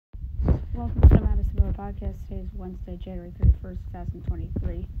Welcome to the Madison Miller Podcast. Today is Wednesday, January 31st,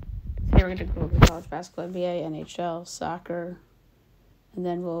 2023. Today we're going to go over college basketball, NBA, NHL, soccer, and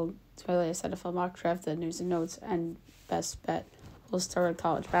then we'll do my latest NFL mock draft, the news and notes, and best bet. We'll start with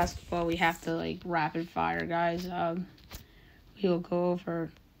college basketball. We have to, rapid fire, guys. We will go over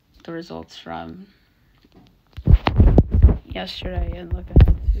the results from yesterday and look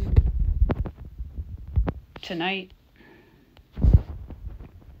ahead to tonight.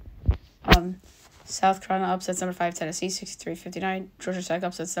 South Carolina upsets number 5 Tennessee 63-59. Georgia Tech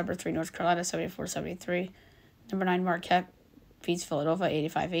upsets number 3 North Carolina 74-73. Number 9 Marquette beats Philadelphia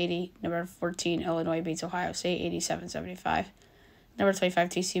 85-80. Number 14 Illinois beats Ohio State 87-75. Number 25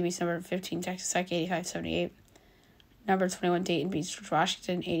 TCU beats number 15 Texas Tech 85-78. Number 21 Dayton beats George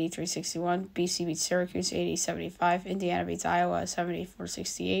Washington 83-61. BC beats Syracuse 80-75. Indiana beats Iowa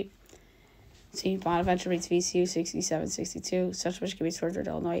 74-68. St. Bonaventure beats VCU 67-62. Central Michigan beats Northern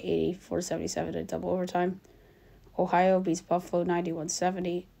Illinois 84-77 in double overtime. Ohio beats Buffalo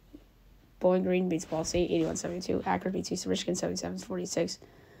 91-70. Bowling Green beats Ball State 81-72. Akron beats Eastern Michigan 77-46.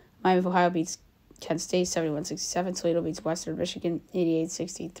 Miami of Ohio beats Kent State 71-67. Toledo beats Western Michigan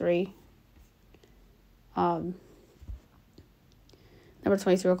 88-63. Number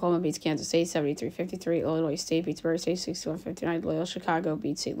 23 Oklahoma beats Kansas State 73-53. Illinois State beats Murray State 61-59. Loyola Chicago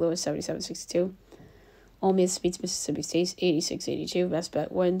beats St. Louis 77-62. Ole Miss beats Mississippi State 86-82. Best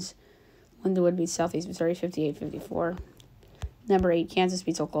bet wins. Lindenwood beats Southeast Missouri 58-54. Number 8 Kansas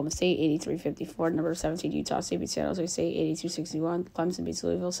beats Oklahoma State 83-54. Number 17 Utah State beats San Jose State 82-61. Clemson beats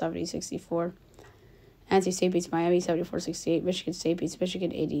Louisville 70-64. NC State beats Miami 74-68. Michigan State beats Michigan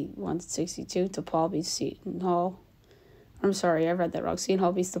 81-62. DePaul beats Seton Hall. I'm sorry, I read that wrong. Seton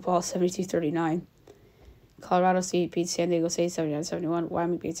Hall beats DePaul 72-39. Colorado State beats San Diego State 79-71.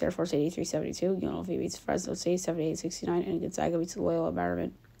 Wyoming beats Air Force 83-72. UNLV beats Fresno State 78-69. And Gonzaga beats Loyola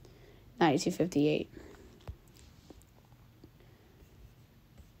Marymount 92-58.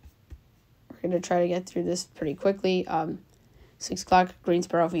 We're going to try to get through this pretty quickly. 6 o'clock,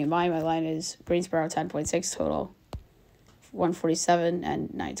 Greensboro VMI. My line is Greensboro 10.6 total. 147 and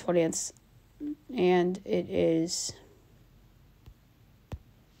 9/20. And it is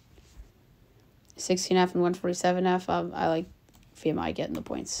 16.5 and 147.5. I like VMI getting the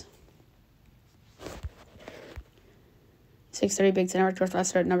points. 6:30 Big Ten Network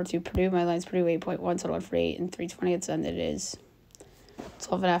Northwestern at number 2 Purdue. My line's Purdue 8.1 total 148 and 3/20, and it is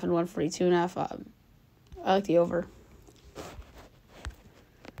 12.5 and 142.5. I like the over.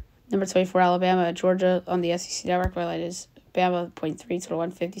 Number 24 Alabama at Georgia on the SEC Network. My line is Bama 0.3 total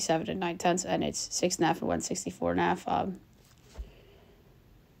 157 and 9/10, and it's 6.5 and 164.5.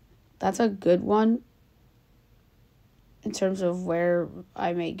 That's a good one in terms of where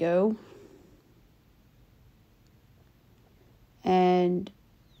I may go. And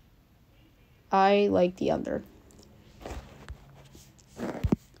I like the under.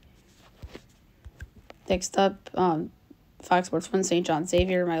 Next up, Fox Sports 1, St. John's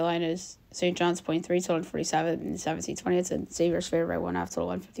Xavier. My line is St. John's 0.3 total 47 and 17/20, and Xavier's favored by 1.5 total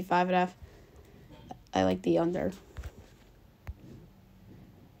 155.5. I like the under.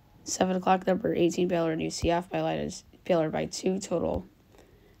 7 o'clock, number 18, Baylor and UCF. My line is Baylor by 2, total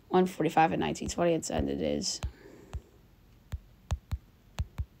 145 and 19/20, and it is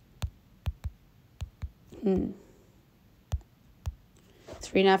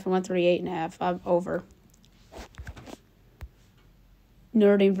 3.5 and 138.5. I'm over.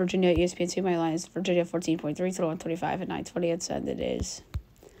 Notre Dame, Virginia, ESPN2. My line is Virginia 14.3, total 125 and 9/20, and it is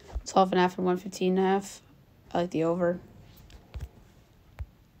 12.5 and 115.5. I like the over.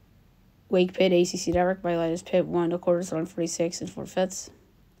 Wake Pitt, ACC Network. My line is Pitt 1 1/4 to 146 and 4/5.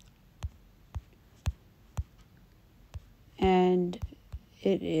 And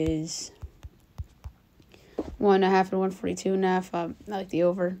it is 1.5 and 142.5. I like the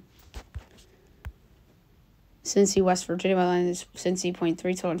over. Cincy, West Virginia. My line is Cincy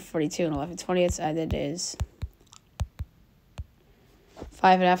 0.3 to 142 and 11/20, and it is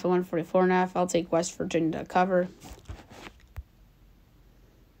 5.5 and 144.5. I'll take West Virginia to cover.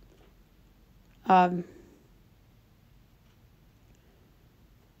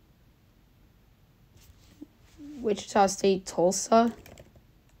 Wichita State, Tulsa.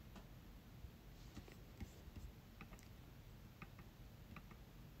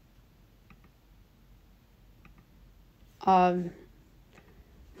 My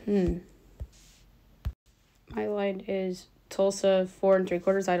line is Tulsa 4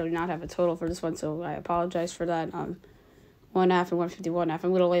 3/4. I do not have a total for this one, so I apologize for that. 1.5 and 151.5. I'm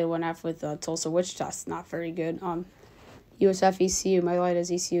going to lay 1.5 with Tulsa. Wichita's not very good. USF ECU. My line is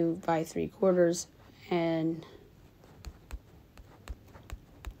ECU by 3/4, and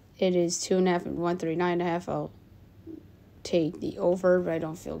It is 2.5 and 139.5. I'll take the over, but I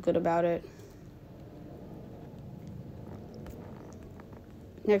don't feel good about it.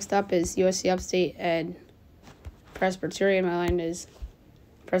 Next up is USC Upstate and Presbyterian. My line is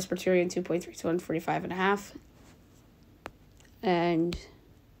Presbyterian 2.3 to 145.5. And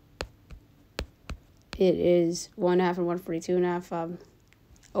it is 1.5 and 142.5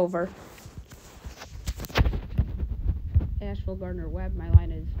 over. Asheville Gardner Webb. My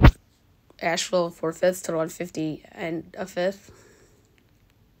line is Asheville 4/5 to 150 and a fifth.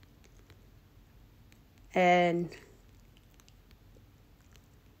 And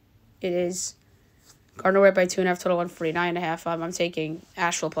it is Gardner Webb by 2.5 total 149.5. I'm taking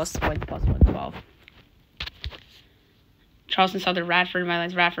Asheville plus the point plus 112. Charleston Southern Radford. My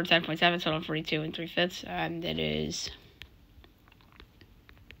line's Radford 10.7 total 142 and 3/5, and it is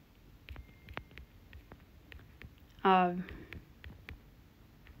I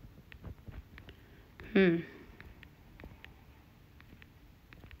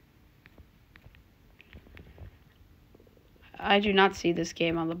do not see this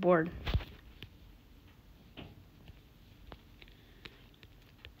game on the board.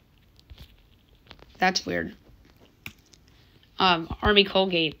 That's weird. Army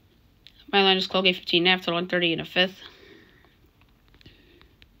Colgate. My line is Colgate 15.5 total 130 and a fifth.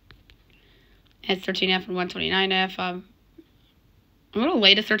 And 13.5 and 129.5. I'm going to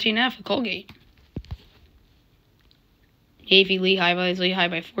lay to 13.5 with Colgate. Navy Lehigh. My line is Lehigh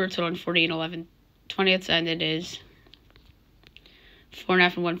by 4 total 140 and 11/20, and it is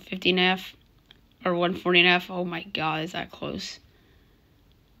 4.5 and 150.5 or 140.5. Oh my God, is that close?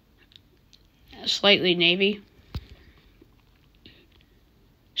 Slightly Navy.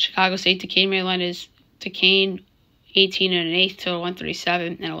 Chicago State Duquesne. My line is Duquesne 18 and an eighth total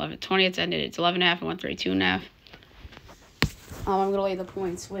 137 and 11/20, and it's 11.5 and 132.5. I'm gonna lay the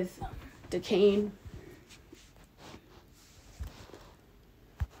points with Duquesne.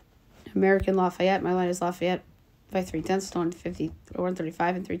 American Lafayette. My line is Lafayette by 3/10 to 150 or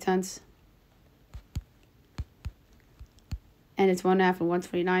 135 and 3/10. And it's 1.5 and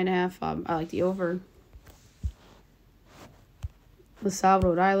 129.5. I like the over. LaSalle,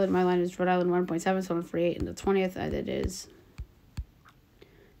 Rhode Island. My line is Rhode Island 1.7, so 148 and the 20th, and it is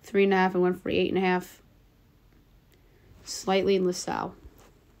 3.5 and 148.5. Slightly in LaSalle.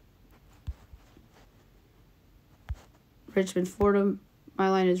 Richmond, Fordham. My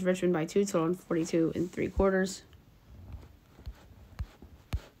line is Richmond by 2, total 142 and 3/4.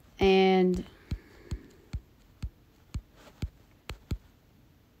 And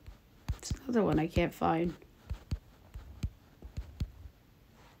it's another one I can't find.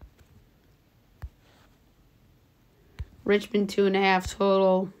 Richmond 2.5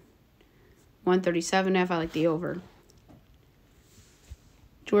 total 137.5. I like the over.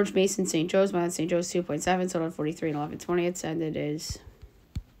 George Mason, St. Joe's. My line St. Joe's 2.7 total 43 and 11/20, and it is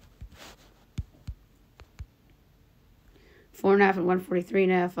 4.5 and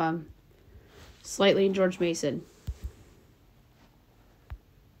 143.5. Slightly in George Mason.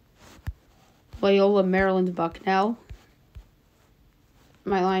 Loyola, Maryland, Bucknell.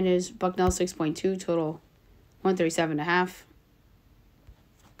 My line is Bucknell 6.2 total 137.5.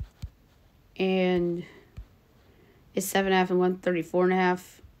 And it's 7.5 and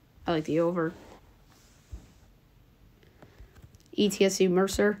 134.5. I like the over. ETSU,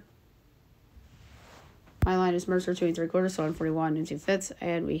 Mercer. My line is Mercer 2 3/4, so 141 and 2/5,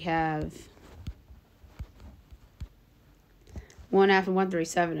 and we have 1.5 and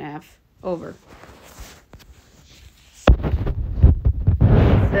 137.5 over.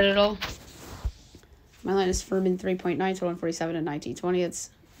 Citadel. My line is Furman 3.9 to 147 and 19/20.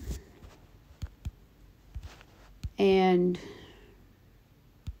 And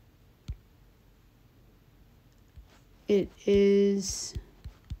it is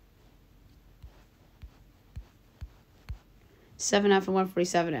 7.5 and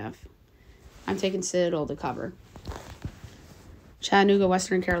 147.5. I'm taking Citadel to cover. Chattanooga,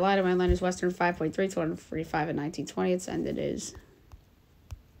 Western Carolina. My line is Western 5.3 to 145 and 19/20, and it is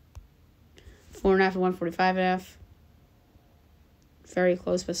 4.5 and 145.5. Very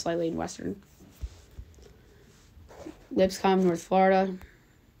close, but slightly in Western. Lipscomb, North Florida.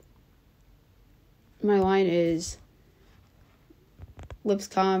 My line is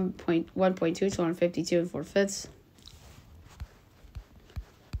Lipscomb 1.2 to 152 and 4/5.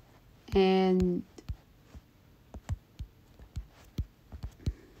 And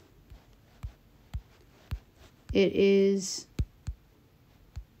it is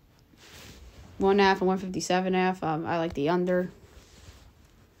 1.5 and 157.5. I like the under.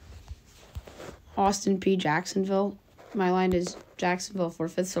 Austin P. Jacksonville. My line is Jacksonville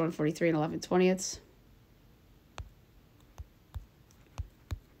 4/5, total 43 and 11/20.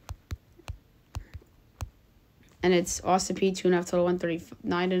 And it's Austin P 2.5, total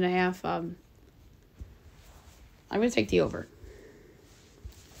 139.5. I'm going to take the over.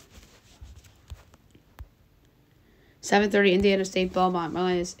 7:30 Indiana State Belmont. My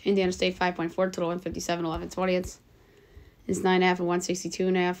line is Indiana State 5.4, total 157, 11/20. It's 9.5 and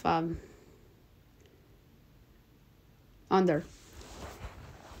 162.5. Under.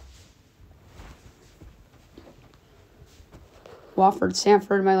 Wofford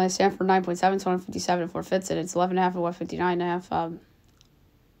Sanford. My line is Sanford 9.7, total 157 and 4/5. And it's 11.5 and 159.5.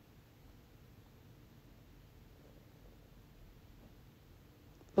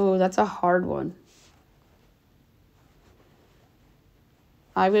 Oh, that's a hard one.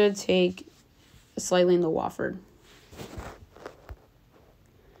 I'm going to take slightly in the Wofford.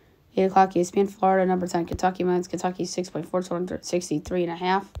 8 o'clock, ESPN, Florida, number 10, Kentucky. Mine's Kentucky 6.4, total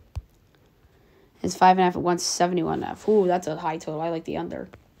 63.5. It's 5.5 and 171.5. Ooh, that's a high total. I like the under.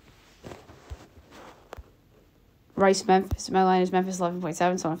 Rice, Memphis. My line is Memphis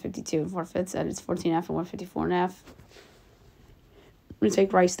 11.7, total 52 and 4/5. And it's 14.5 and 154.5. I'm going to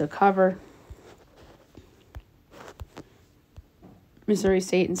take Rice to cover. Missouri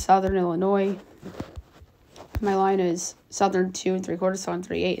State and Southern Illinois. My line is Southern 2 3/4, Southern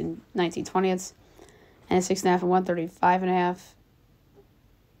 3.8 and 19/20. And it's 6.5 and 135.5.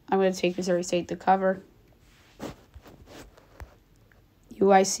 I'm going to take Missouri State to cover.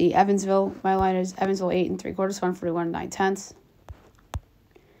 UIC Evansville. My line is Evansville 8 3/4, 141 and 9/10.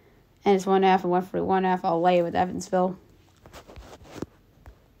 And it's 1.5 and 141.5. I'll lay it with Evansville.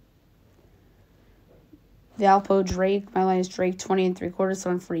 Valpo Drake. My line is Drake 20 3/4,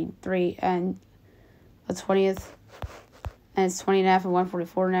 143 and a 20th. And it's 20.5 and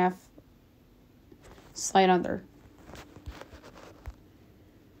 144.5. Slight under.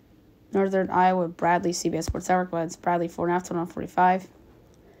 Northern Iowa Bradley, CBS Sports Network. But it's Bradley 4.5 to 145.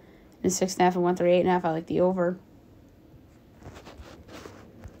 And 6.5 and 138.5. I like the over.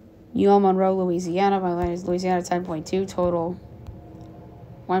 UL Monroe, Louisiana. My line is Louisiana 10.2, total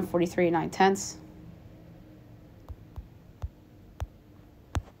 143 and 9/10.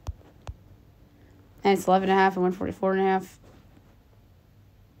 And it's 11.5 and 144.5.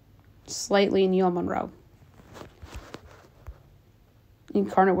 Slightly in UL Monroe.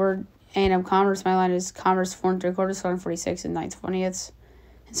 Incarnate Word, A&M Commerce. My line is Commerce 4 3/4, 146 and 9/20. It's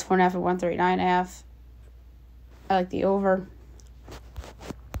 4.5 and 139.5. I like the over.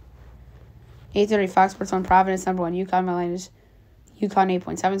 8:30 Fox Sports 1 Providence, number 1 UConn. My line is UConn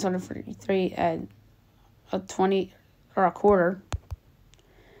 8.7, 143 and a 20 or a quarter.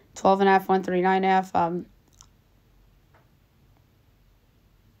 12.5, 139.5.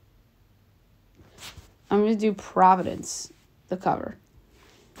 I'm going to do Providence, the cover.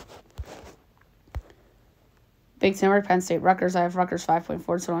 Big Ten, Penn State, Rutgers. I have Rutgers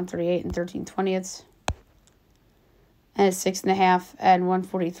 5.4, so 138 and 13/20. And it's 6.5 and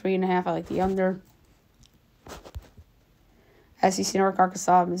 143.5. I like the under. SEC North,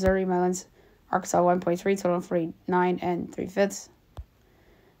 Arkansas, Missouri. My line's Arkansas 1.3, total 149 and 3/5.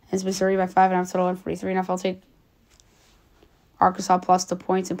 It's Missouri by 5.5, total 143.5. I'll take Arkansas plus the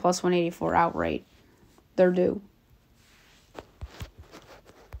points and plus 184 outright. They're due.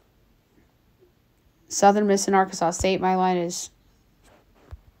 Southern Miss and Arkansas State. My line is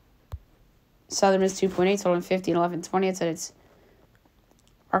Southern Miss 2.8, total 50 and 11/20. And it's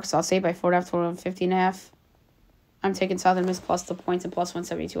Arkansas State by 4.5, total 50.5. I'm taking Southern Miss plus the points and plus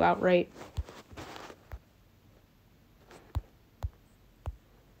 172 outright.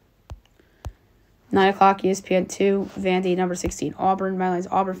 Nine o'clock, ESPN 2, Vandy, number 16, Auburn. My line is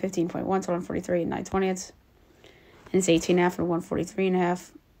Auburn 15.1, total 143 and 9/20. And it's 18.5 and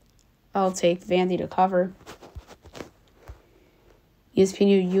 143.5. I'll take Vandy to cover.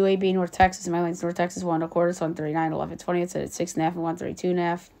 ESPN UAB, North Texas. My line is North Texas 1 1/4, so 139, 11/20. It's at 6.5 and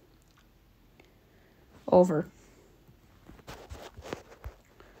 132.5. Over.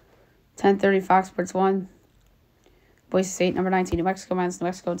 10:30 Fox Sports 1. Boise State, number 19, New Mexico. Mine's New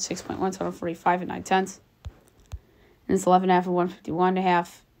Mexico 6.1, total 45 and 9/10. And it's 11.5 and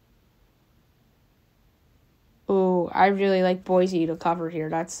 151.5. Ooh, I really like Boise to cover here.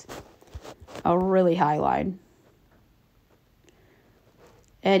 That's a really high line.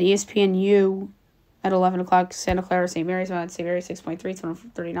 At ESPNU at 11 o'clock, Santa Clara, St. Mary's. St. Mary's 6.3, total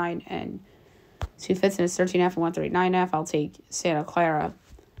 39 and 2/5. And it's 13.5 and 139.5. I'll take Santa Clara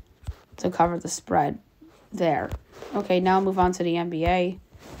to cover the spread there. Okay, now move on to the NBA.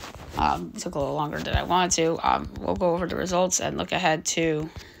 It took a little longer than I wanted to. We'll go over the results and look ahead to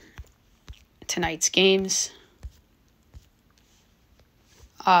tonight's games.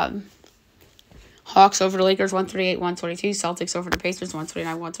 Hawks over the Lakers 138-122. Celtics over the Pacers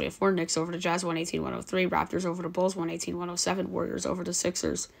 129-124. Knicks over the Jazz 118-103. Raptors over the Bulls 118-107. Warriors over the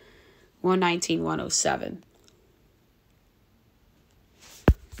Sixers 119-107.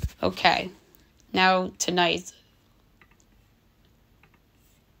 Okay, now tonight,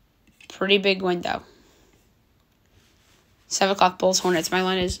 pretty big window. 7 o'clock Bulls Hornets. My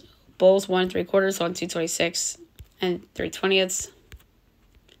line is Bulls 1 3/4 on 226 and 3/20.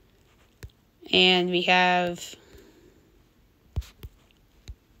 And we have,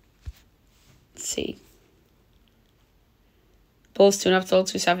 let's see, Bulls 2.5 total,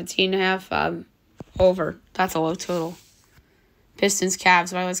 217.5. Over. That's a low total. Pistons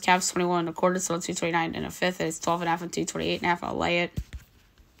Cavs. My line is Cavs 21 1/4 total, 229 and a fifth. And it's 12.5 and 228.5. I'll lay it.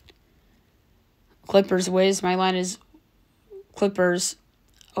 Clippers Wiz. My line is Clippers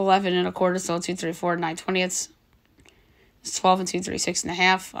 11 1/4 total, 234 and 9/20. It's 12 and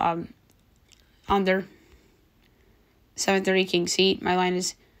 236.5. Under. 7:30 Kings Heat. My line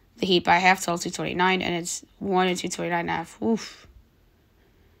is the Heat by half total, 229, and it's 1 and 229.5. Oof.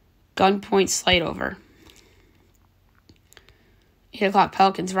 Gunpoint Slate over. 8 o'clock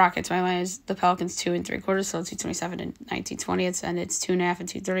Pelicans Rockets. My line is the Pelicans 2 3/4 total, 227 and 19/20, and it's 2.5 and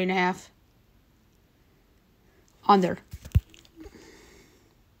 230.5. Under.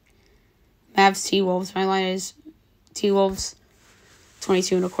 Mavs T-Wolves. My line is T-Wolves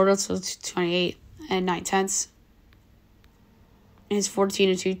 22 1/4 so 28 and 9/10. And it's 14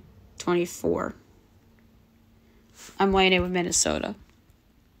 and 224. I'm laying it with Minnesota.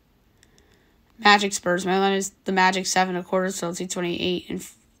 Magic Spurs. My line is the Magic 7 1/4 so 228 and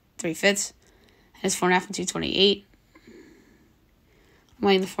 3/5. And it's 4.5 and 228. I'm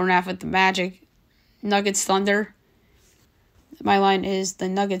laying the 4.5 with the Magic. Nuggets Thunder. My line is the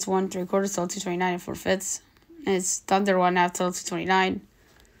Nuggets 1 3/4 so 229 and 4/5. And it's Thunder 1.5 till 229.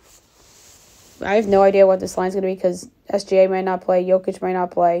 I have no idea what this line's going to be because SGA might not play, Jokic might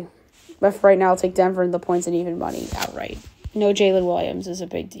not play. But for right now, I'll take Denver and the points and even money outright. No Jalen Williams is a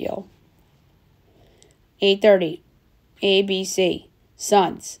big deal. 8:30, ABC,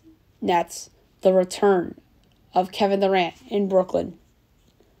 Suns, Nets, the return of Kevin Durant in Brooklyn.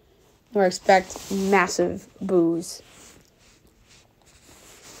 Or expect massive boos.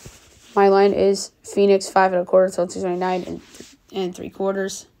 My line is Phoenix 5 1/4 till 229 and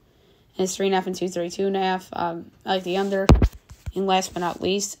 3/4. And it's 3.5 and 232.5. I like the under. And last but not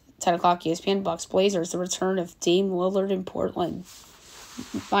least, 10 o'clock ESPN Bucks Blazers, the return of Dame Lillard in Portland.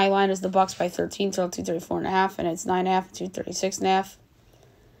 My line is the Bucks by 13 till 234.5, and it's 9.5 and 236.5.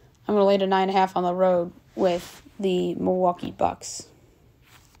 I'm going to lay the 9.5 on the road with the Milwaukee Bucks.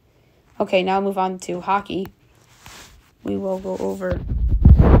 Okay, now move on to hockey. We will go over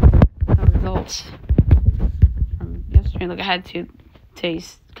our results from yesterday and look ahead to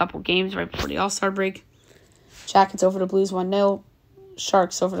today's couple games right before the All-Star break. Jackets over the Blues 1-0.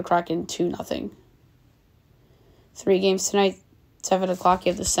 Sharks over the Kraken 2-0. 3 games tonight. 7 o'clock,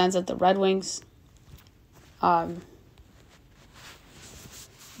 you have the Sens at the Red Wings. Red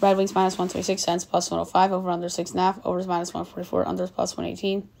Wings minus 126, Sens plus 105, over under 6.5, overs minus 144, unders plus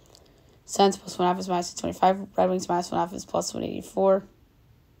 118. Sens plus 1.5 is minus 225, Red Wings minus 1.5 is plus 184.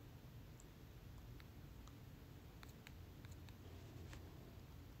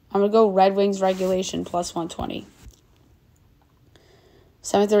 I'm going to go Red Wings regulation plus 120.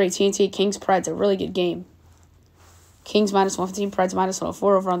 7:30 TNT, Kings Preds, a really good game. Kings minus 115, Preds minus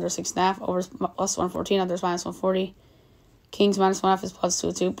 104, over under 6.5, overs plus 114, unders minus 140. Kings minus 1.5 is plus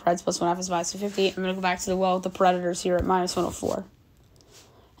 202, Preds plus 1.5 is minus 250. I'm going to go back to the well with the Predators here at minus 104.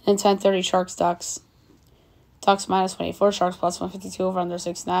 And 10:30 Sharks Ducks. Ducks minus 184, Sharks plus 152, over under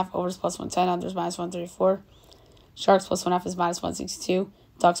 6.5, overs plus 110, unders minus 134. Sharks plus 1.5 is minus 162.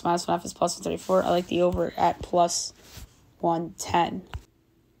 Ducks minus 1.5 is plus 134. I like the over at plus 110.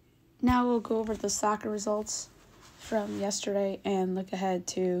 Now we'll go over the soccer results from yesterday and look ahead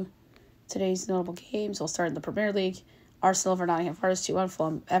to today's notable games. We'll start in the Premier League. Arsenal over Nottingham Forest 2-1.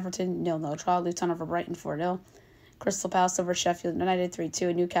 Fulham Everton 0-0 draw. Luton over Brighton 4-0. Crystal Palace over Sheffield United 3-2.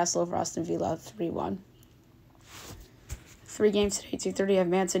 And Newcastle over Aston Villa 3-1. 3 games today, 2:30. I have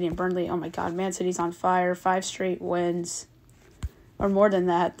Man City and Burnley. Oh my God, Man City's on fire. 5 straight wins. Or more than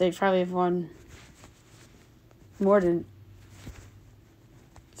that. They probably have won more than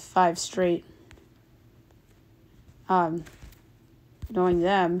 5 straight. Knowing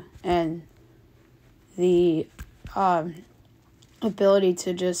them and the ability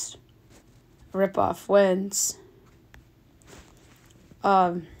to just rip off wins.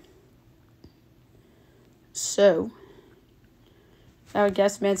 So I would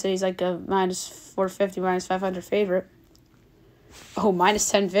guess Man City's like a minus 450, minus 500 favorite. Oh,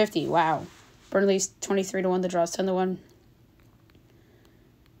 minus 1050. Wow. Burnley's 23-1. The draw's 10-1.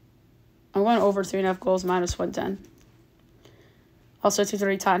 I'm going over 3.5 goals, minus 110. Also,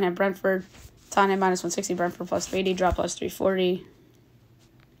 230 Tottenham, Brentford. Tottenham minus 160, Brentford plus 380, draw plus 340.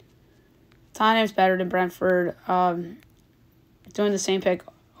 Tottenham's better than Brentford. Doing the same pick,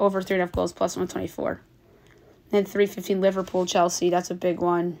 over 3.5 goals, plus 124. Then 315 Liverpool, Chelsea. That's a big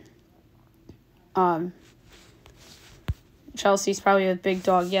one. Chelsea's probably a big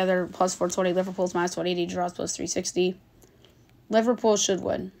dog. Yeah, they're plus 420. Liverpool's minus 180, draws plus 360. Liverpool should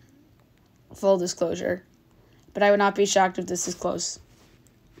win. Full disclosure. But I would not be shocked if this is close.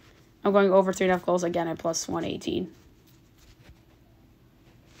 I'm going over 3.5 goals again at plus 118.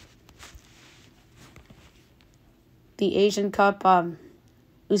 The Asian Cup,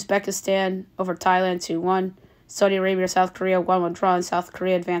 Uzbekistan over Thailand 2-1. Saudi Arabia, South Korea 1-1 draw, and South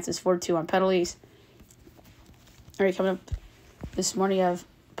Korea advances 4-2 on penalties. All right, coming up this morning, you have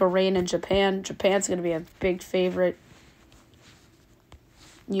Bahrain and Japan. Japan's going to be a big favorite,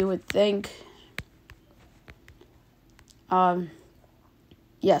 you would think.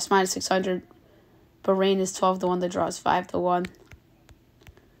 Yes, minus 600. Bahrain is 12-1. The draw is 5-1.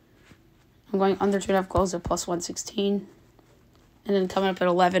 I'm going under 2.5 goals at plus 116. And then coming up at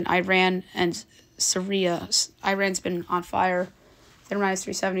 11, Iran and Syria. Iran's been on fire. They're minus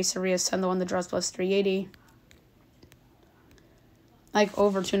 370. Syria's 10-1. The draw's plus 380. Like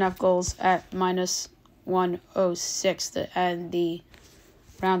over 2.5 goals at minus 106 to end the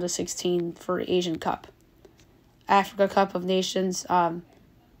round of 16 for Asian Cup. Africa Cup of Nations,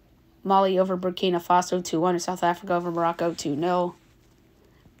 Mali over Burkina Faso 2-1, and South Africa over Morocco 2-0.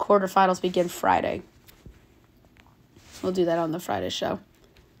 Quarterfinals begin Friday. We'll do that on the Friday show.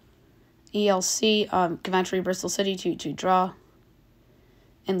 ELC, Coventry, Bristol City 2-2 draw.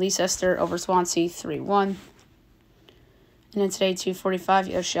 And Leicester over Swansea 3-1. And then today, 2:45,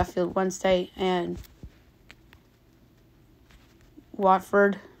 you have Sheffield Wednesday and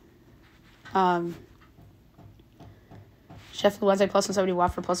Watford. Sheffield Wednesday plus 170,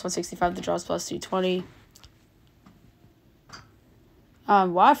 Watford plus 165, the draws plus 220.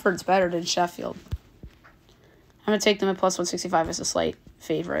 Watford's better than Sheffield. I'm going to take them at plus 165 as a slight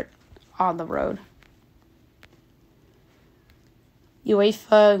favorite on the road.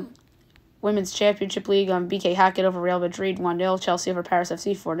 UEFA Women's Championship League, BK Hackett over Real Madrid 1-0, Chelsea over Paris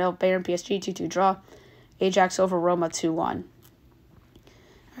FC 4-0, Bayern PSG 2-2 draw, Ajax over Roma 2-1. All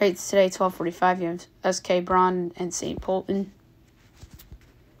right, today 12:45, you have SK Braun and St. Polten.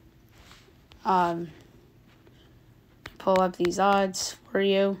 Pull up these odds for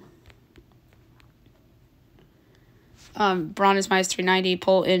you. Braun is minus 390,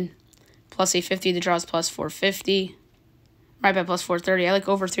 Polten plus 850, the draw is plus 450. Right by plus 430. I like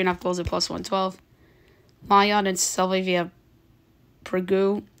over 3.5 goals at plus 112. Lyon and Slavia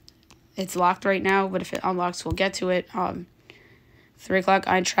Prague. It's locked right now, but if it unlocks, we'll get to it. 3 o'clock,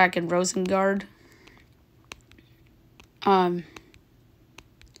 Eintracht and Rosengard.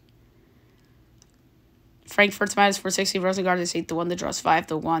 Frankfurt's minus 460. Rosengard is 8-1. The draw's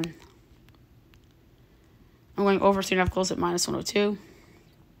 5-1. I'm going over 3.5 goals at minus 102.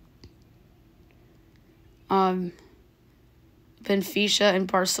 Benfica and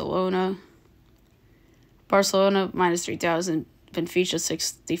Barcelona. Barcelona minus 3,000. Benfica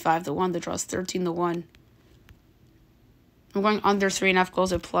 65-1. The draw's 13-1. I'm going under 3.5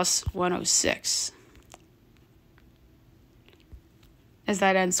 goals at plus 106. As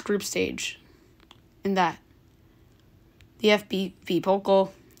that ends group stage. In that, the FBB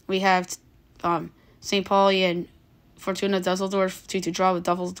Pokal, we have St. Pauli and Fortuna Dusseldorf 2-2 draw with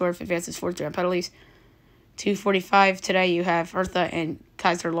Dusseldorf advances 4-3 on penalties. 2:45 today you have Hertha and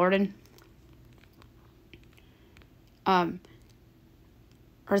Kaiserslautern.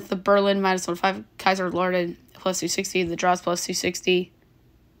 Hertha Berlin minus 105, Kaiserslautern plus 260. The draw's plus 260.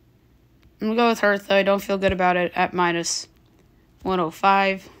 I'm going to go with Hertha. I don't feel good about it at minus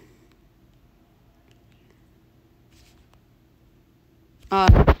 105. So,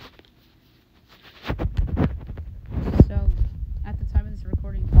 at the time of this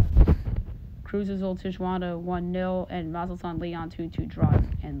recording, Cruises Old Tijuana 1-0 and Mazatlan Leon 2-2 draws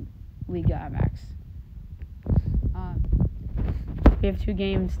in Liga MX. We have 2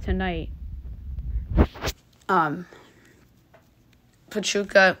 games tonight.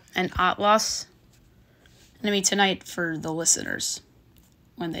 Pachuca and Atlas. And I mean tonight for the listeners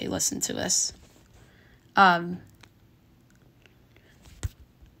when they listen to this.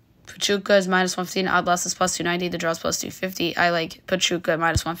 Pachuca is minus 115. Atlas is plus 290. The draw is plus 250. I like Pachuca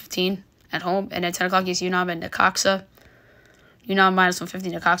minus 115 at home. And at 10 o'clock is UNAM and Necaxa. UNAM minus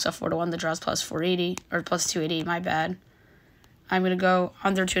 150. Necaxa 4-1. The draw is plus 480. Or plus 280. My bad. I'm going to go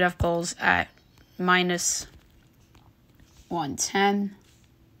under 2.5 goals at minus 110.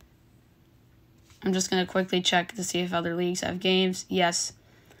 I'm just going to quickly check to see if other leagues have games. Yes.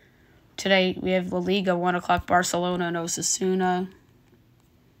 Today we have La Liga, 1 o'clock, Barcelona and Osasuna.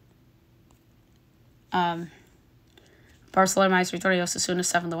 Barcelona minus 330, Osasuna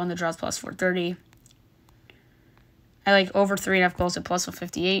 7-1. The draw's plus 430. I like over 3.5 goals at plus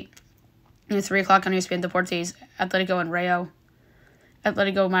 158. And 3 o'clock on ESPN Deportes, Atletico and Rayo.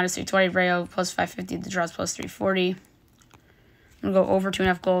 Atletico minus 320, Rayo plus 550. The draw's plus 340. I'm going to go over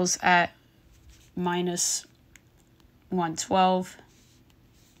 2.5 goals at minus 112.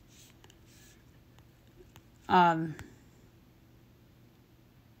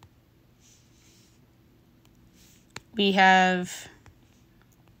 We have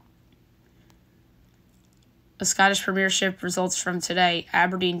the Scottish Premiership results from today.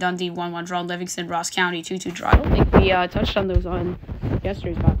 Aberdeen, Dundee 1-1 draw. Livingston, Ross County 2-2 draw. I don't think we touched on those on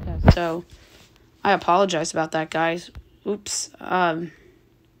yesterday's podcast, so I apologize about that, guys. Oops.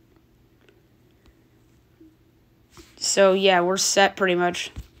 So, yeah, we're set pretty much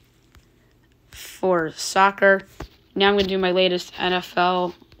for soccer. Now I'm going to do my latest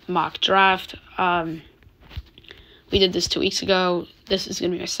NFL mock draft. We did this 2 weeks ago. This is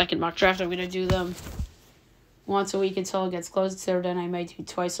going to be my second mock draft. I'm going to do them once a week until it gets closed. So then I might do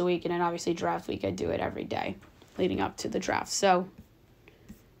twice a week. And then obviously draft week, I do it every day leading up to the draft. So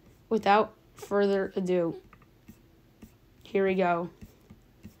without further ado, here we go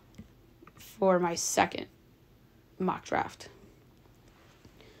for my second mock draft.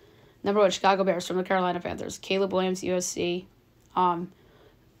 Number 1, Chicago Bears from the Carolina Panthers. Caleb Williams, USC.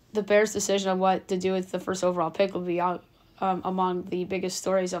 The Bears' decision on what to do with the first overall pick will be among the biggest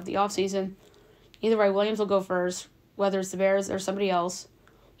stories of the offseason. Either way, Williams will go first, whether it's the Bears or somebody else.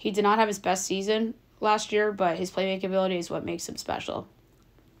 He did not have his best season last year, but his playmaking ability is what makes him special.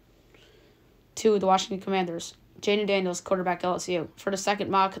 2, the Washington Commanders. Jaden Daniels, quarterback, LSU. For the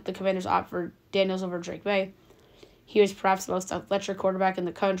second mock, the Commanders opt for Daniels over Drake May. He was perhaps the most electric quarterback in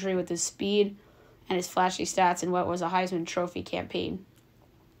the country with his speed and his flashy stats in what was a Heisman Trophy campaign.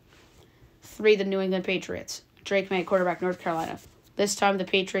 3, the New England Patriots. Drake May, quarterback, North Carolina. This time, the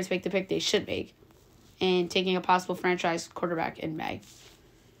Patriots make the pick they should make, and taking a possible franchise quarterback in May.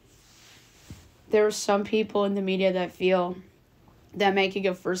 There are some people in the media that feel that May could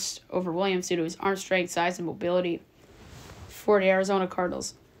go first over Williams due to his arm strength, size, and mobility. For the Arizona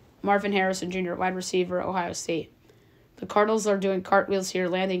Cardinals, Marvin Harrison Jr., wide receiver, Ohio State. The Cardinals are doing cartwheels here,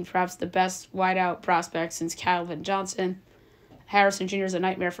 landing perhaps the best wideout prospect since Calvin Johnson. Harrison Jr. is a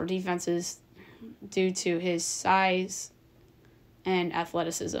nightmare for defenses due to his size and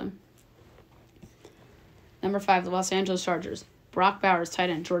athleticism. Number 5, the Los Angeles Chargers. Brock Bowers, tight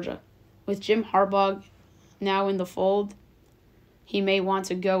end, Georgia. With Jim Harbaugh now in the fold, he may want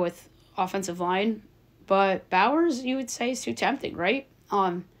to go with offensive line, but Bowers, you would say, is too tempting, right?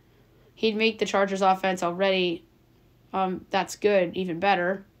 He'd make the Chargers offense already. That's good, even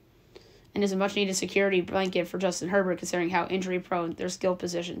better, and is a much-needed security blanket for Justin Herbert, considering how injury-prone their skill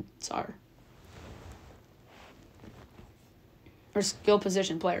positions are. Or skill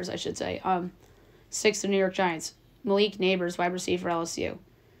position players, I should say. 6, the New York Giants. Malik Neighbors, wide receiver, LSU.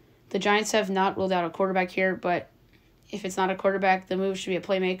 The Giants have not ruled out a quarterback here, but if it's not a quarterback, the move should be a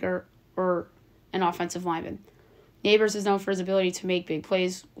playmaker or an offensive lineman. Neighbors is known for his ability to make big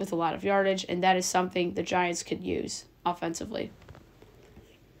plays with a lot of yardage, and that is something the Giants could use offensively.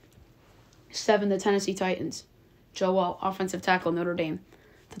 7, the Tennessee Titans. Joe Wall, offensive tackle, Notre Dame.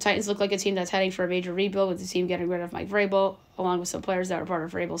 The Titans look like a team that's heading for a major rebuild, with the team getting rid of Mike Vrabel, along with some players that are part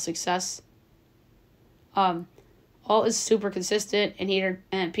of Vrabel's success. All is super consistent,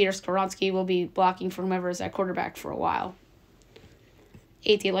 and Peter Skoronski will be blocking for whomever is at quarterback for a while.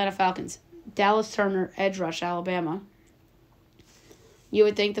 8, the Atlanta Falcons. Dallas Turner, edge rush, Alabama. You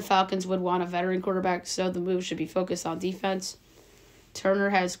would think the Falcons would want a veteran quarterback, so the move should be focused on defense. Turner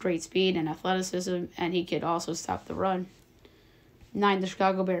has great speed and athleticism, and he could also stop the run. 9, the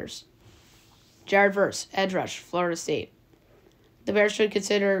Chicago Bears. Jared Verse, edge rush, Florida State. The Bears should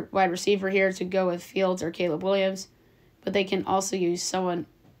consider wide receiver here to go with Fields or Caleb Williams, but they can also use someone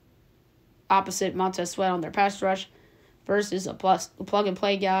opposite Montez Sweat on their pass rush. Verse is a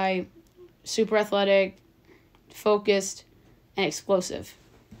plug-and-play guy, super athletic, focused, and explosive.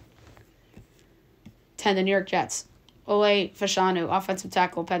 10, the New York Jets. Ole Fashanu, offensive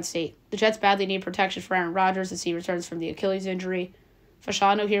tackle, Penn State. The Jets badly need protection for Aaron Rodgers as he returns from the Achilles injury.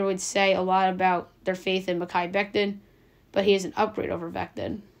 Fashanu here would say a lot about their faith in Mekhi Becton, but he is an upgrade over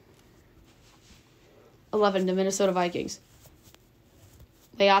Becton. 11, the Minnesota Vikings.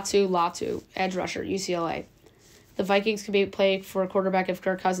 Leatu Latu, edge rusher, UCLA. The Vikings could be playing for a quarterback if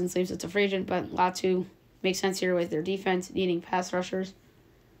Kirk Cousins leaves as a free agent, but Latu makes sense here with their defense needing pass rushers.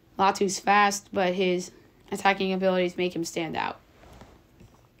 Latu's fast, but his attacking abilities make him stand out.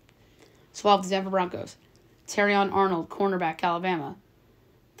 12, the Denver Broncos. Terrion Arnold, cornerback, Alabama.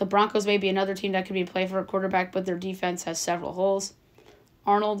 The Broncos may be another team that could be playing for a quarterback, but their defense has several holes.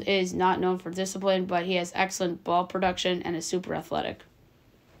 Arnold is not known for discipline, but he has excellent ball production and is super athletic.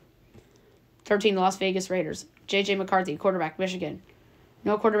 13, the Las Vegas Raiders. J.J. McCarthy, quarterback, Michigan.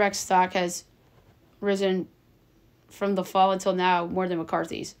 No quarterback stock has risen from the fall until now more than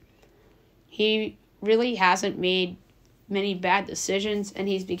McCarthy's. He really hasn't made many bad decisions, and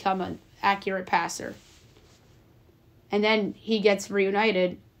he's become an accurate passer. And then he gets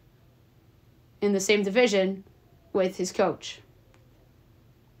reunited in the same division with his coach.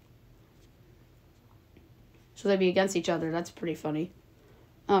 So they'd be against each other. That's pretty funny.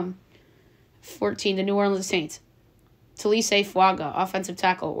 14, the New Orleans Saints. Talise Fuaga, offensive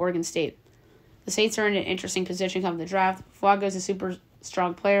tackle, Oregon State. The Saints are in an interesting position coming to the draft. Fuaga is a super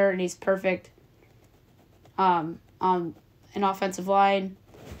strong player, and he's perfect on an offensive line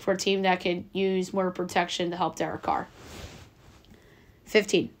for a team that could use more protection to help Derek Carr.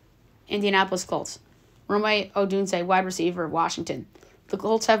 15, Indianapolis Colts. Rome Odunze, wide receiver, Washington. The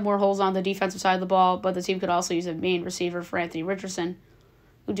Colts have more holes on the defensive side of the ball, but the team could also use a main receiver for Anthony Richardson.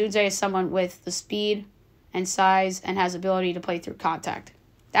 Odunze is someone with the speed and size and has ability to play through contact.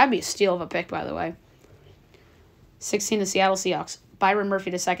 That would be a steal of a pick, by the way. 16, the Seattle Seahawks. Byron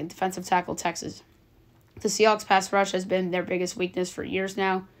Murphy II, defensive tackle, Texas. The Seahawks pass rush has been their biggest weakness for years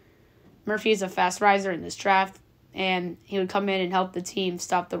now. Murphy is a fast riser in this draft, and he would come in and help the team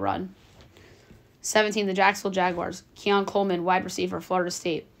stop the run. 17, the Jacksonville Jaguars. Keon Coleman, wide receiver, Florida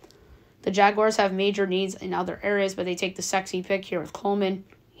State. The Jaguars have major needs in other areas, but they take the sexy pick here with Coleman.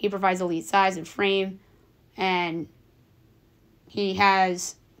 He provides elite size and frame, and he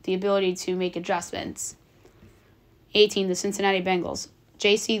has the ability to make adjustments. 18, the Cincinnati Bengals.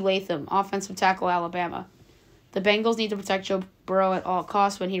 J.C. Latham, offensive tackle, Alabama. The Bengals need to protect Joe Burrow at all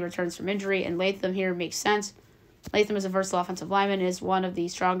costs when he returns from injury, and Latham here makes sense. Latham is a versatile offensive lineman and is one of the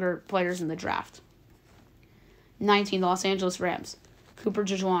stronger players in the draft. 19, the Los Angeles Rams. Cooper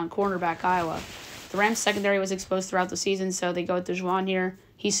DeJuan, cornerback, Iowa. The Rams' secondary was exposed throughout the season, so they go with DeJuan here.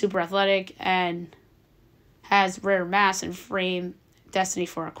 He's super athletic and has rare mass and frame, destiny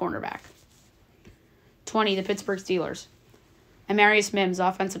for a cornerback. 20, the Pittsburgh Steelers. Amarius Mims,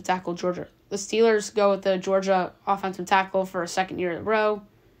 offensive tackle, Georgia. The Steelers go with the Georgia offensive tackle for a second year in a row,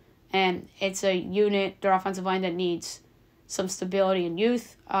 and it's a unit, their offensive line, that needs some stability and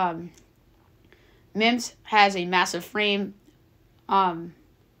youth. Mims has a massive frame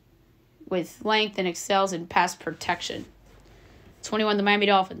with length and excels in pass protection. 21, the Miami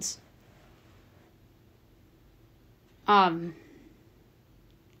Dolphins.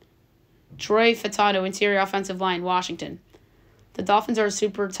 Troy Fatano, interior offensive line, Washington. The Dolphins are a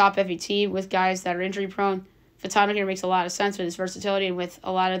super top-heavy team with guys that are injury-prone. Fatano here makes a lot of sense with his versatility and with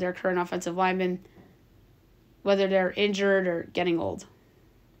a lot of their current offensive linemen, whether they're injured or getting old.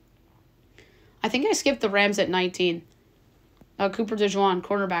 I think I skipped the Rams at 19. Cooper DeJuan,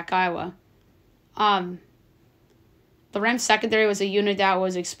 cornerback, Iowa. The Rams' secondary was a unit that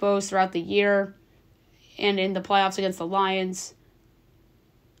was exposed throughout the year and in the playoffs against the Lions.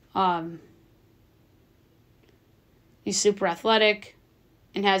 He's super athletic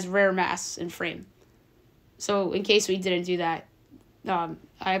and has rare mass and frame. So in case we didn't do that,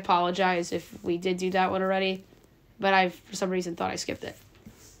 I apologize if we did do that one already, but I, for some reason, thought I skipped it.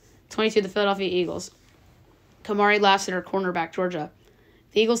 22, the Philadelphia Eagles. Kamari Lassiter, cornerback, Georgia.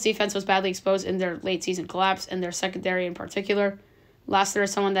 The Eagles' defense was badly exposed in their late-season collapse, and their secondary in particular. Lassiter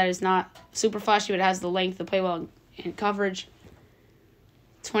is someone that is not super flashy, but has the length to play well in coverage.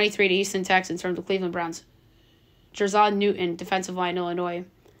 23, to Houston Texans from the Cleveland Browns. Jerzon Newton, defensive line, Illinois.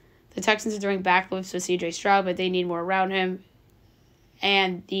 The Texans are doing backflips with C.J. Stroud, but they need more around him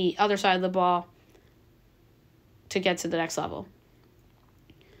and the other side of the ball to get to the next level.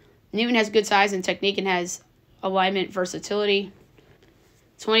 Newton has good size and technique and has alignment versatility.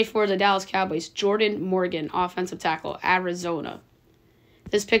 24, the Dallas Cowboys. Jordan Morgan, offensive tackle, Arizona.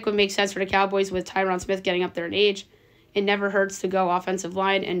 This pick would make sense for the Cowboys with Tyron Smith getting up there in age. It never hurts to go offensive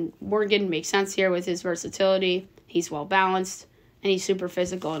line, and Morgan makes sense here with his versatility. He's well-balanced, and he's super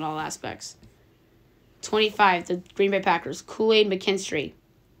physical in all aspects. 25, the Green Bay Packers. Kool-Aid McKinstry,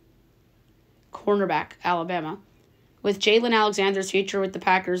 cornerback, Alabama. With Jalen Alexander's future with the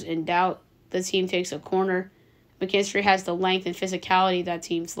Packers in doubt, the team takes a corner. McKinstry has the length and physicality that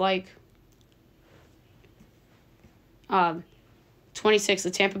teams like. 26,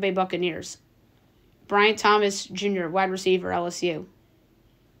 the Tampa Bay Buccaneers. Bryant Thomas Jr., wide receiver, LSU.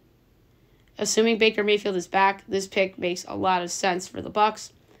 Assuming Baker Mayfield is back, this pick makes a lot of sense for the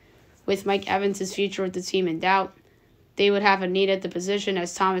Bucs. With Mike Evans' future with the team in doubt, they would have a need at the position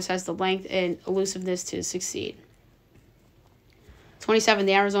as Thomas has the length and elusiveness to succeed. 27,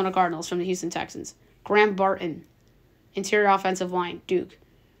 the Arizona Cardinals from the Houston Texans. Graham Barton, interior offensive line, Duke.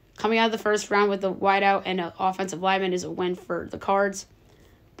 Coming out of the first round with a wideout and an offensive lineman is a win for the Cards.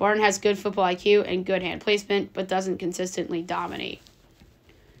 Barton has good football IQ and good hand placement, but doesn't consistently dominate.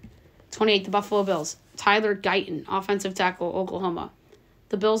 28, the Buffalo Bills. Tyler Guyton, offensive tackle, Oklahoma.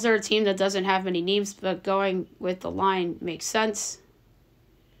 The Bills are a team that doesn't have many names, but going with the line makes sense.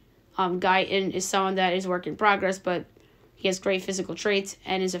 Guyton is someone that is work in progress, but he has great physical traits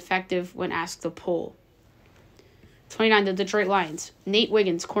and is effective when asked to pull. 29, the Detroit Lions. Nate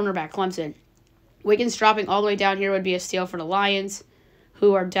Wiggins, cornerback, Clemson. Wiggins dropping all the way down here would be a steal for the Lions,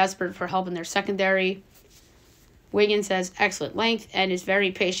 who are desperate for help in their secondary. Wiggins has excellent length and is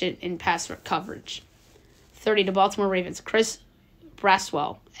very patient in pass coverage. 30, the Baltimore Ravens. Chris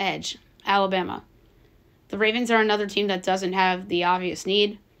Braswell, edge, Alabama. The Ravens are another team that doesn't have the obvious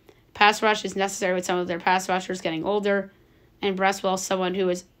need. Pass rush is necessary with some of their pass rushers getting older, and Braswell is someone who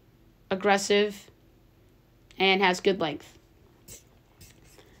is aggressive and has good length.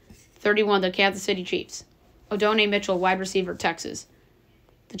 31, the Kansas City Chiefs. O'Donnell Mitchell, wide receiver, Texas.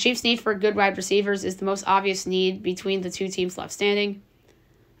 The Chiefs' need for good wide receivers is the most obvious need between the two teams left standing.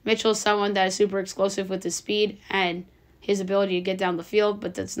 Mitchell is someone that is super explosive with his speed and his ability to get down the field,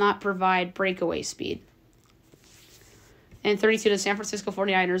 but does not provide breakaway speed. And 32, the San Francisco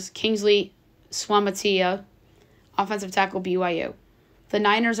 49ers, Kingsley Suamataia, offensive tackle, BYU. The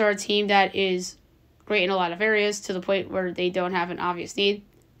Niners are a team that is great in a lot of areas to the point where they don't have an obvious need.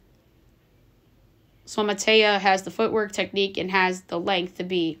 Suamataia has the footwork, technique, and has the length to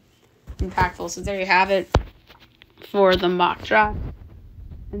be impactful. So there you have it for the mock draft.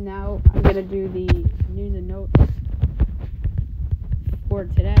 And now I'm going to do the news and notes for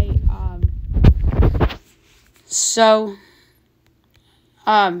today.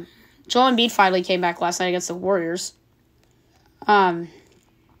 Joel Embiid finally came back last night against the Warriors. A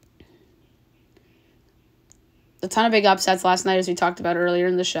ton of big upsets last night, as we talked about earlier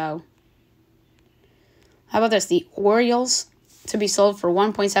in the show. How about this? The Orioles to be sold for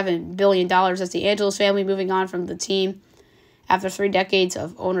 $1.7 billion as the Angelos family moving on from the team after 3 decades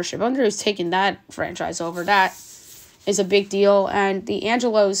of ownership. I wonder who's taking that franchise over. That is a big deal. And the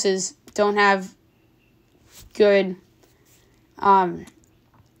Angeloses don't have good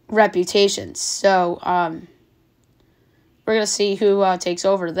reputations. So we're going to see who takes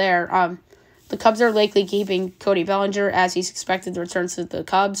over there. The Cubs are likely keeping Cody Bellinger as he's expected to return to the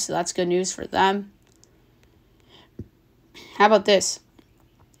Cubs. So that's good news for them. How about this?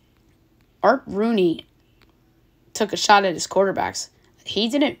 Art Rooney took a shot at his quarterbacks. He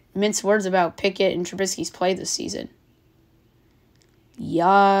didn't mince words about Pickett and Trubisky's play this season.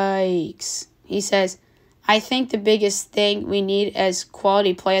 Yikes. He says, I think the biggest thing we need is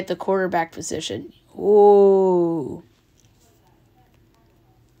quality play at the quarterback position. Ooh.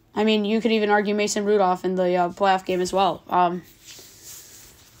 I mean, you could even argue Mason Rudolph in the playoff game as well.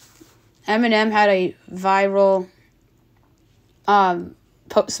 Eminem had a viral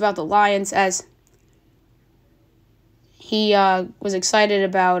post about the Lions as he was excited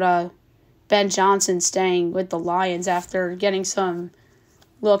about Ben Johnson staying with the Lions after getting some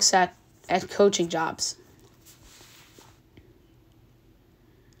looks at coaching jobs.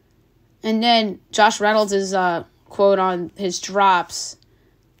 And then Josh Reynolds' quote on his drops.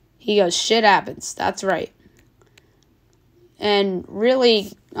 He goes, shit happens. That's right. And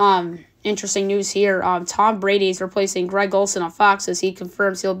really interesting news here. Tom Brady is replacing Greg Olsen on Fox as he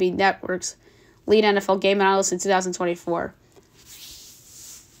confirms he'll be Network's lead NFL game analyst in 2024.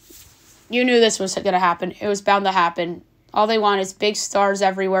 You knew this was going to happen. It was bound to happen. All they want is big stars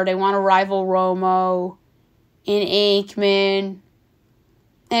everywhere. They want to rival Romo and Aikman.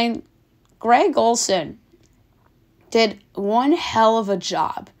 And Greg Olsen did one hell of a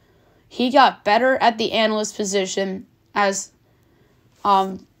job. He got better at the analyst position as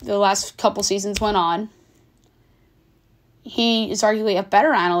the last couple seasons went on. He is arguably a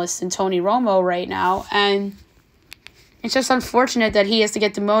better analyst than Tony Romo right now, and it's just unfortunate that he has to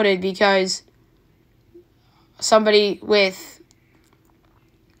get demoted because somebody with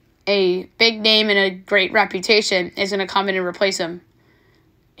a big name and a great reputation is going to come in and replace him,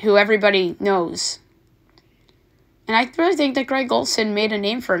 who everybody knows. And I really think that Greg Olsen made a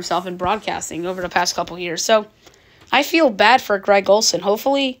name for himself in broadcasting over the past couple years. So I feel bad for Greg Olsen.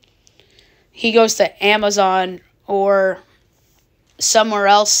 Hopefully he goes to Amazon or somewhere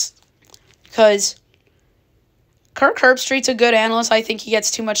else because Kirk Herbstreit's a good analyst. I think he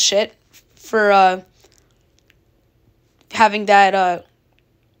gets too much shit for having that.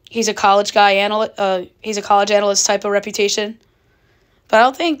 He's a college guy analyst. He's a college analyst type of reputation. But I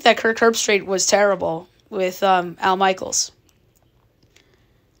don't think that Kirk Herbstreit was terrible with Al Michaels.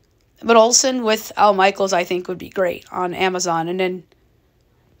 But Olsen with Al Michaels, I think, would be great on Amazon. And then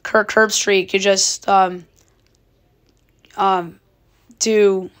Kirk Herbstreit could just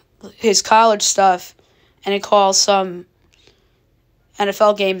do his college stuff and then call some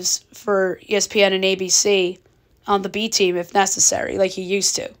NFL games for ESPN and ABC on the B team if necessary, like he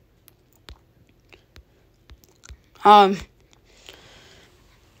used to.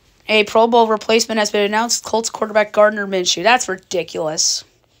 A Pro Bowl replacement has been announced. Colts quarterback Gardner Minshew. That's ridiculous.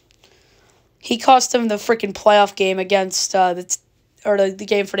 He cost them the freaking playoff game against the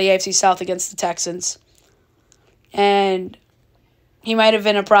game for the AFC South against the Texans. And he might have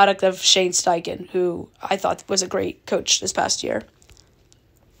been a product of Shane Steichen, who I thought was a great coach this past year.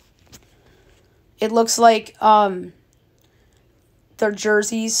 It looks like their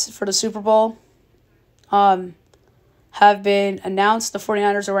jerseys for the Super Bowl have been announced. The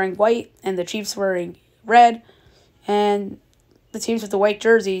 49ers are wearing white and the Chiefs wearing red. And the teams with the white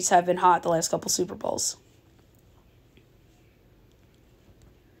jerseys have been hot the last couple Super Bowls.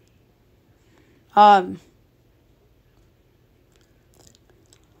 So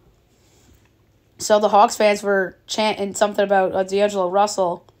the Hawks fans were chanting something about D'Angelo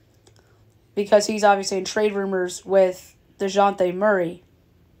Russell because he's obviously in trade rumors with DeJounte Murray.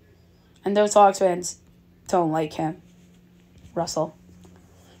 And those Hawks fans don't like him, Russell.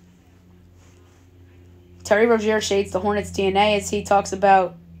 Terry Rozier shades the Hornets' DNA as he talks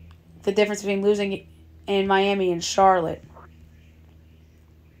about the difference between losing in Miami and Charlotte.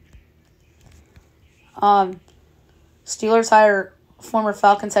 Steelers hire former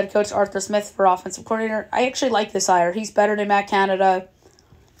Falcons head coach Arthur Smith for offensive coordinator. I actually like this hire. He's better than Matt Canada.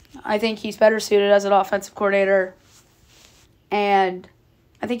 I think he's better suited as an offensive coordinator. And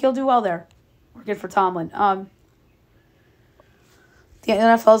I think he'll do well there. We're good for Tomlin. The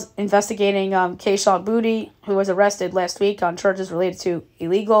NFL's investigating Kayshon Boutte, who was arrested last week on charges related to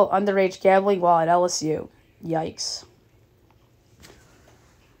illegal underage gambling while at LSU. Yikes.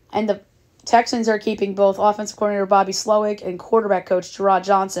 And the Texans are keeping both offensive coordinator Bobby Slowick and quarterback coach Gerard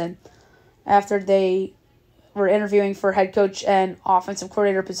Johnson after they were interviewing for head coach and offensive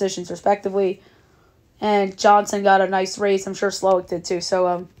coordinator positions, respectively. And Johnson got a nice raise. I'm sure Slowick did too.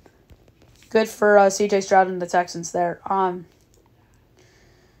 So, good for C.J. Stroud and the Texans there.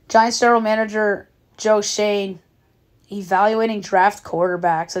 Giants general manager Joe Shane evaluating draft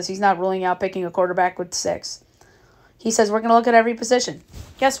quarterbacks as he's not ruling out picking a quarterback with 6. He says, we're going to look at every position.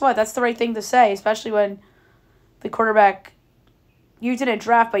 Guess what? That's the right thing to say, especially when the quarterback you didn't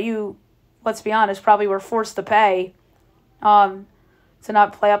draft, but you, let's be honest, probably were forced to pay to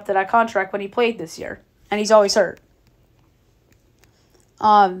not play up to that contract when he played this year. And he's always hurt.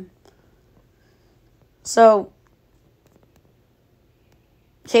 So,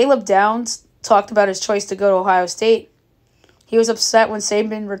 Caleb Downs talked about his choice to go to Ohio State. He was upset when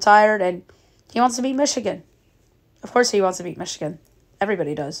Saban retired, and he wants to beat Michigan. Of course he wants to beat Michigan.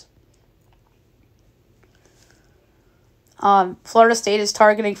 Everybody does. Florida State is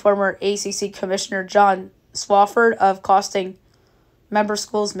targeting former ACC Commissioner John Swofford of costing member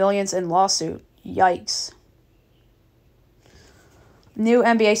schools millions in lawsuit. Yikes. New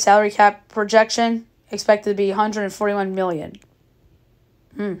NBA salary cap projection expected to be $141 million.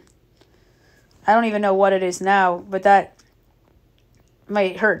 I don't even know what it is now, but that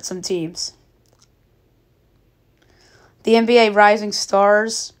might hurt some teams. The NBA Rising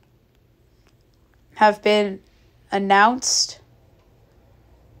Stars have been announced.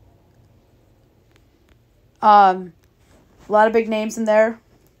 A lot of big names in there.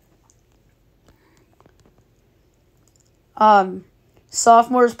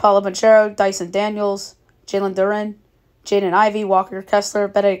 Sophomores, Paolo Banchero, Dyson Daniels, Jalen Duren, Jaden Ivey, Walker Kessler,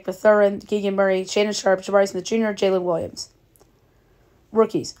 Benedict Mathurin, Keegan Murray, Shannon Sharp, Jabari Smith Jr., Jalen Williams.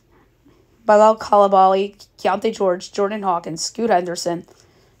 Rookies. Bilal Coulibaly, Keontae George, Jordan Hawkins, Scoot Henderson,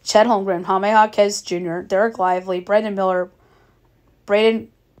 Chet Holmgren, Jaime Jaquez Jr., Derek Lively, Brandon Miller, Braden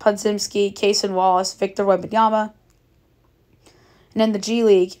Podzimski, Kaysen Wallace, Victor Wembanyama. And in the G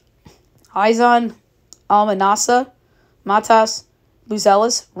League, Izan Almanasa, Matas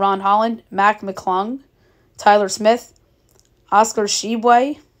Buzelis, Ron Holland, Mac McClung, Tyler Smith, Oscar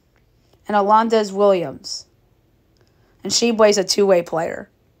Shibwe, and Alondez Williams. And Shibwe's a two-way player.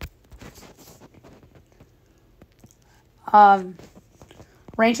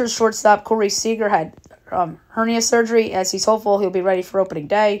 Rangers shortstop Corey Seager had hernia surgery, as he's hopeful he'll be ready for opening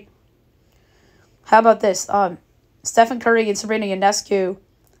day. How about this? Stephen Curry and Sabrina Ionescu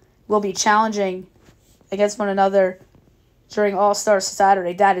will be challenging against one another during All-Star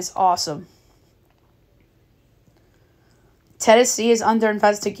Saturday. That is awesome. Tennessee is under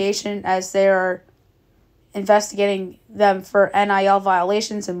investigation as they are investigating them for NIL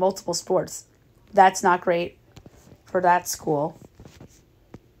violations in multiple sports. That's not great for that school.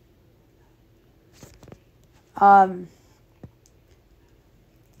 Vlad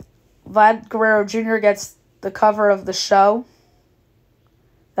Guerrero Jr. gets the cover of the show.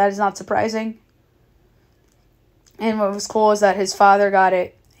 That is not surprising. And what was cool is that his father got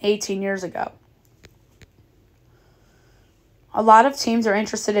it 18 years ago. A lot of teams are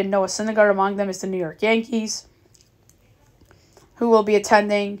interested in Noah Syndergaard. Among them is the New York Yankees, who will be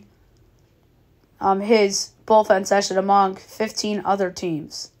attending his bullpen session among 15 other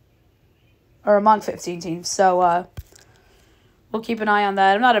teams. Or among 15 teams. So we'll keep an eye on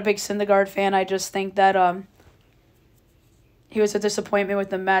that. I'm not a big Syndergaard fan. I just think that he was a disappointment with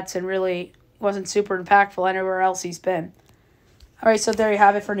the Mets and really wasn't super impactful anywhere else he's been. All right, so there you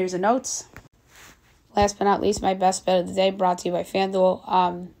have it for news and notes. Last but not least, my best bet of the day brought to you by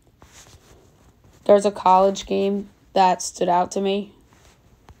FanDuel. There's a college game that stood out to me.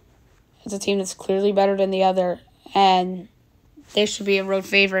 It's a team that's clearly better than the other, and they should be a road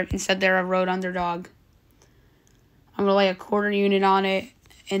favorite. Instead, they're a road underdog. I'm going to lay a quarter unit on it,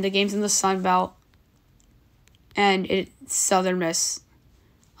 and the game's in the Sun Belt, and it's Southern Miss.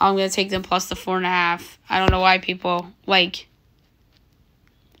 I'm going to take them plus the 4.5. I don't know why people like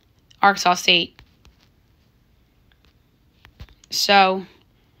Arkansas State. So,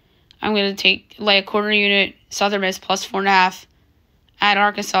 I'm going to lay a quarter unit, Southern Miss plus 4.5 at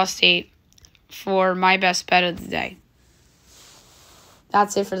Arkansas State for my best bet of the day.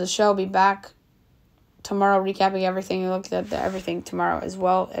 That's it for the show. I'll be back tomorrow recapping everything. We'll look at everything tomorrow as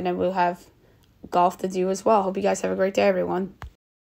well. And then we'll have golf to do as well. Hope you guys have a great day, everyone.